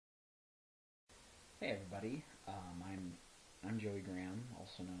Hey everybody, I'm Joey Graham,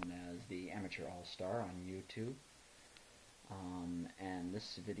 also known as the Amateur All-Star on YouTube, and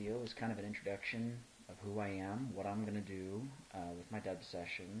this video is kind of an introduction of who I am, what I'm going to do with my dub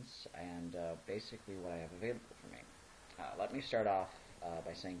sessions, and basically what I have available for me. Let me start off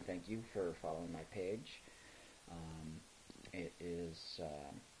by saying thank you for following my page. It is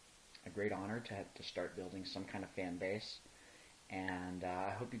a great honor to start building some kind of fan base. And I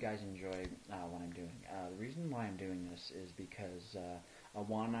hope you guys enjoy what I'm doing. The reason why I'm doing this is because,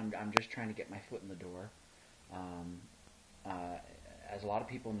 one, I'm just trying to get my foot in the door. As a lot of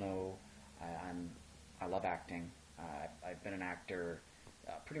people know, I love acting. I've been an actor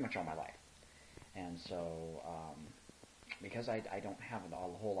pretty much all my life. And so, because I don't have a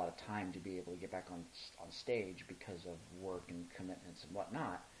whole lot of time to be able to get back on stage because of work and commitments and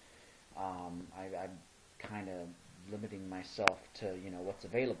whatnot, I'm kind of limiting myself to what's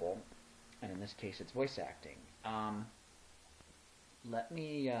available, and in this case it's voice acting. Let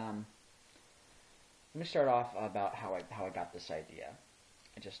me start off about how I got this idea,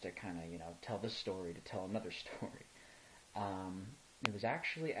 just to kind of tell this story to tell another story. It was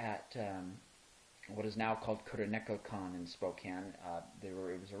actually at what is now called Kuroneko Con in Spokane.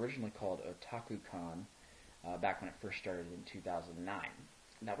 It was originally called Otaku Con back when it first started in 2009.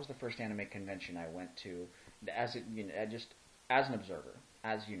 That was the first anime convention I went to just as an observer,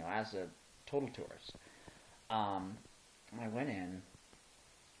 as a total tourist. I went in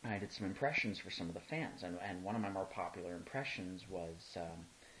and I did some impressions for some of the fans, and one of my more popular impressions was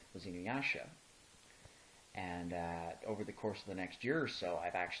Inuyasha. And over the course of the next year or so,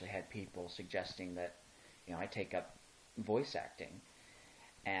 I've actually had people suggesting that I take up voice acting.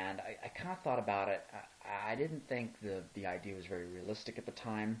 And I kind of thought about it. I didn't think the idea was very realistic at the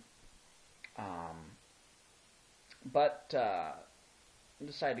time, but I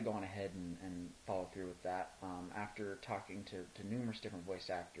decided to go on ahead and follow through with that. After talking to numerous different voice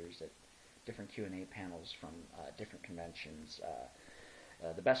actors at different Q&A panels from different conventions,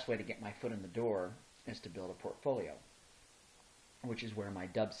 the best way to get my foot in the door is to build a portfolio, which is where my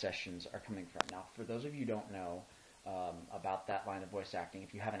dub sessions are coming from. Now, for those of you who don't know about that line of voice acting,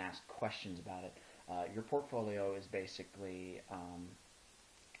 if you haven't asked questions about it, your portfolio is basically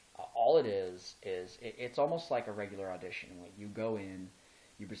all it is it's almost like a regular audition. When you go in,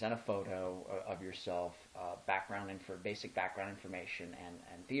 you present a photo of yourself, basic background information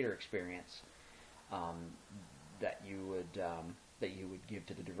and theater experience that you would give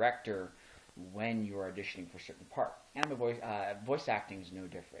to the director when you are auditioning for a certain part. And voice acting is no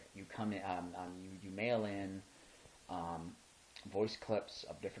different. You come in, you mail in voice clips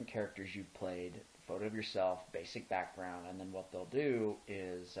of different characters you've played, photo of yourself, basic background, and then what they'll do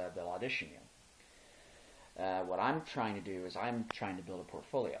is they'll audition you. What I'm trying to do is I'm trying to build a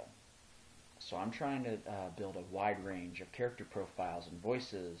portfolio. So I'm trying to build a wide range of character profiles and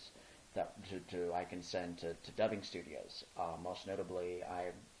voices that I can send to dubbing studios. Most notably,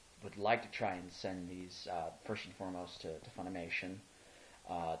 I would like to try and send these first and foremost to Funimation,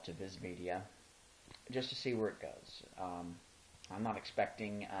 to Viz Media, just to see where it goes. I'm not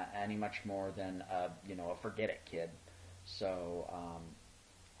expecting any much more than a forget it kid. So,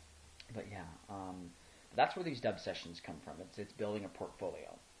 but yeah, that's where these dub sessions come from. It's building a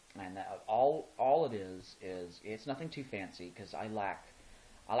portfolio, and all it is it's nothing too fancy because I lack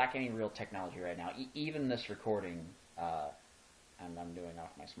any real technology right now. Even this recording, and I'm doing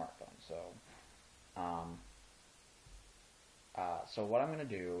off my smartphone. So what I'm going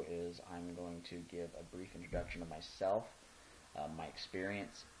to do is I'm going to give a brief introduction of myself, my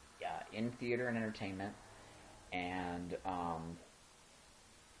experience in theater and entertainment, and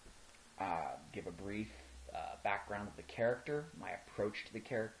give a brief background of the character, my approach to the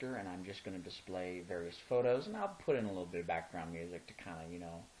character, and I'm just going to display various photos, and I'll put in a little bit of background music to kind of,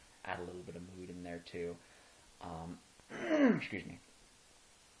 add a little bit of mood in there too. Excuse me.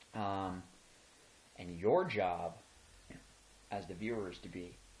 And your job as the viewer is to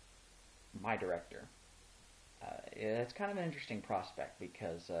be my director. It's kind of an interesting prospect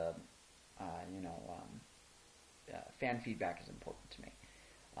because, fan feedback is important to me.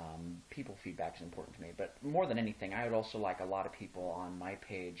 People feedback is important to me. But more than anything, I would also like a lot of people on my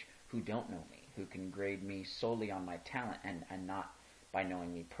page who don't know me, who can grade me solely on my talent and not by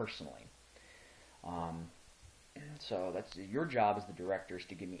knowing me personally. So that's your job as the director, is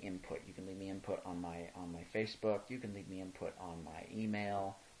to give me input. You can leave me input on my Facebook. You can leave me input on my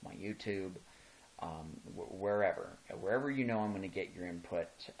email, my YouTube, wherever I'm going to get your input.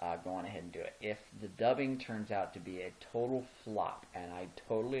 Go on ahead and do it. If the dubbing turns out to be a total flop, and I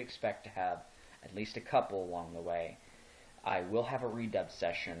totally expect to have at least a couple along the way, I will have a redub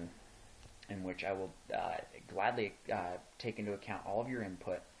session in which I will gladly take into account all of your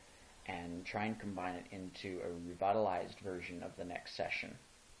input and try and combine it into a revitalized version of the next session.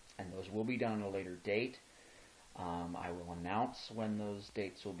 And those will be done at a later date. I will announce when those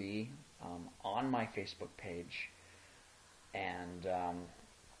dates will be on my Facebook page, and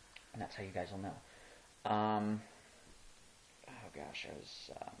that's how you guys will know. Oh gosh, I was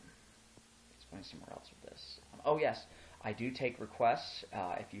going somewhere else with this. Oh yes, I do take requests.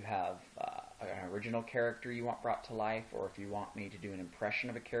 If you have an original character you want brought to life, or if you want me to do an impression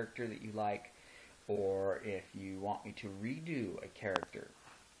of a character that you like, or if you want me to redo a character,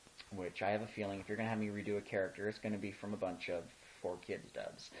 which I have a feeling if you're going to have me redo a character, it's going to be from a bunch of 4Kids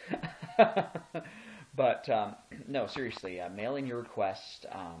dubs. But no, seriously, mail in your requests.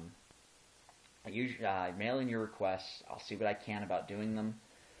 Mail in your requests. I'll see what I can about doing them.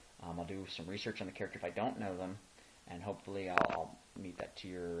 I'll do some research on the character if I don't know them, and hopefully I'll meet that to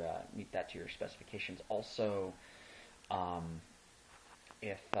your specifications. Also,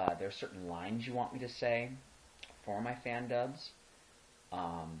 if there's certain lines you want me to say for my fan dubs,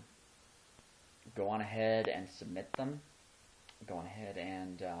 go on ahead and submit them. Go on ahead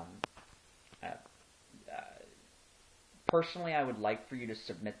and personally, I would like for you to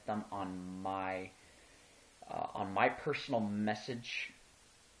submit them on my personal message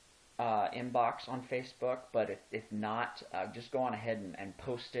inbox on Facebook. But if not, just go on ahead and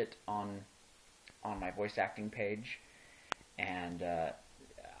post it on my voice acting page, and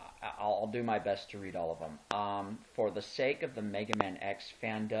I'll do my best to read all of them. For the sake of the Mega Man X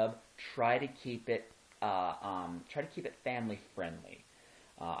fan dub, try to keep it family friendly.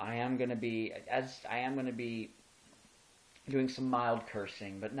 I am going to be doing some mild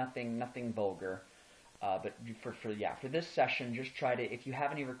cursing, but nothing vulgar. But for this session, just try to, if you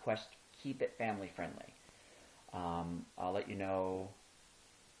have any requests, keep it family friendly. I'll let you know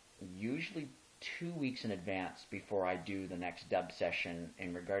usually 2 weeks in advance before I do the next dub session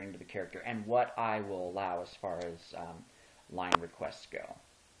in regarding to the character and what I will allow as far as line requests go.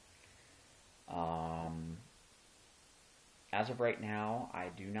 As of right now, I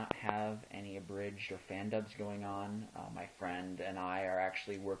do not have any abridged or fan dubs going on. My friend and I are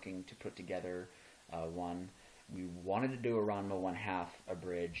actually working to put together one. We wanted to do a Ranma 1/2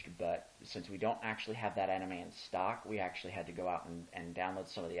 abridged, but since we don't actually have that anime in stock, we actually had to go out and download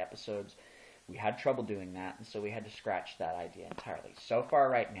some of the episodes. We had trouble doing that, and so we had to scratch that idea entirely. So far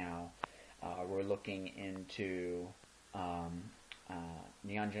right now, we're looking into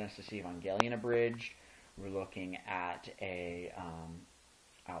Neon Genesis Evangelion abridged. We're looking at a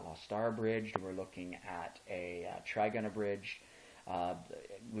Outlaw Star abridged. We're looking at a Trigun abridged.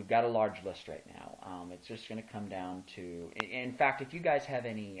 We've got a large list right now. It's just going to come down to... In fact, if you guys have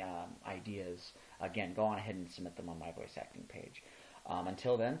any ideas, again, go on ahead and submit them on my voice acting page.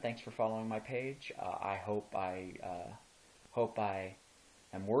 Until then, thanks for following my page. I hope I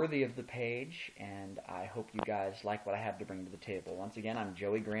am worthy of the page, and I hope you guys like what I have to bring to the table. Once again, I'm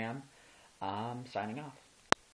Joey Graham. Signing off.